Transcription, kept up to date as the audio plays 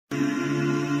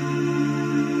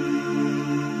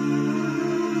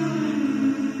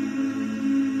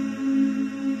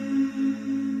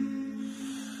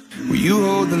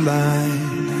the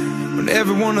line, when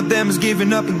every one of them is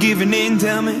giving up and giving in.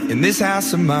 Tell me, in this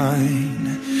house of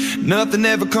mine, nothing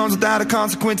ever comes without a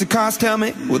consequence of cost. Tell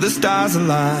me, will the stars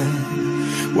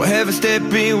align? Will heaven step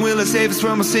in? Will it save us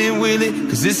from our sin? Will it?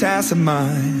 Cause this house of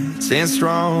mine stands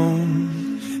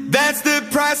strong. That's the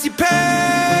price you pay.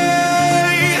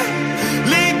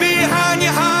 Leave behind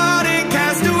your heart and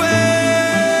cast away.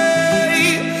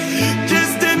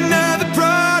 Just another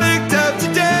product of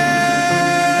today.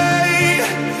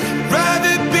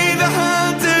 Rather be the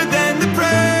hunter than the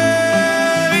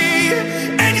prey.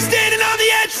 And you're standing on the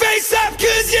edge, face up,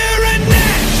 cause you're a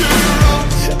natural.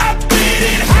 I beat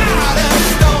it hard of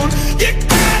stone. You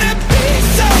gotta be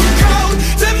so cold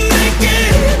to make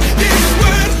it in this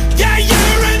world. Yeah,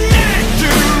 you're a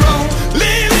natural,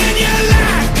 living your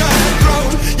life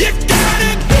controlled. You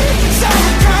gotta be so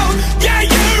cold. Yeah,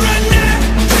 you're a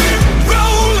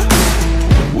natural.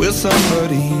 Will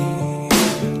somebody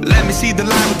let me see the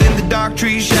light within the dark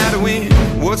trees shadowing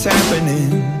what's happening?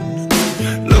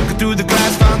 Looking through the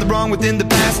glass, find the wrong within the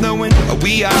past, knowing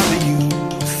we are the youth.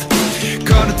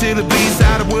 Caught until it bleeds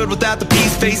out a world without the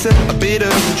peace. Face a bit of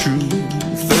the truth,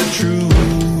 the truth.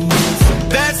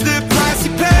 That's the price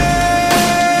you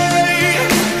pay.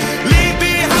 Leave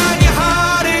behind your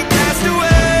heart and cast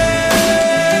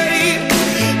away.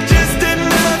 Just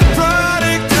another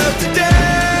product of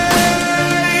today.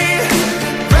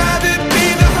 Rather be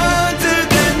the hunter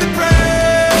than the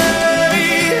prey.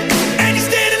 And you're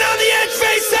standing on the edge,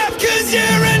 face up, cause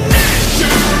you're a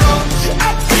natural. I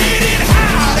beat it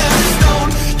hard of stone.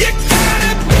 You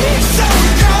gotta be so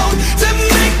cold to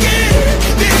make it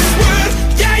in this world.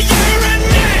 Yeah, you're a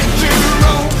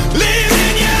natural,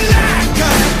 living your life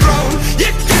controlled. You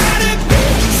gotta be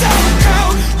so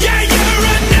cold. Yeah, you're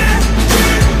a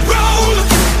natural.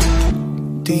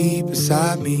 Deep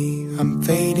inside me, I'm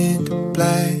fading to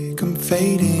black, I'm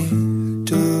fading.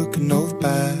 Took an oath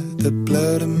by the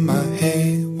blood in my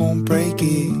hand, won't break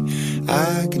it.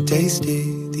 I can taste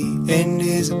it. The end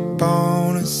is a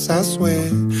bonus, I swear.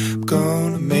 I'm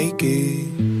gonna make it.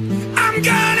 I'm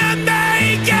gonna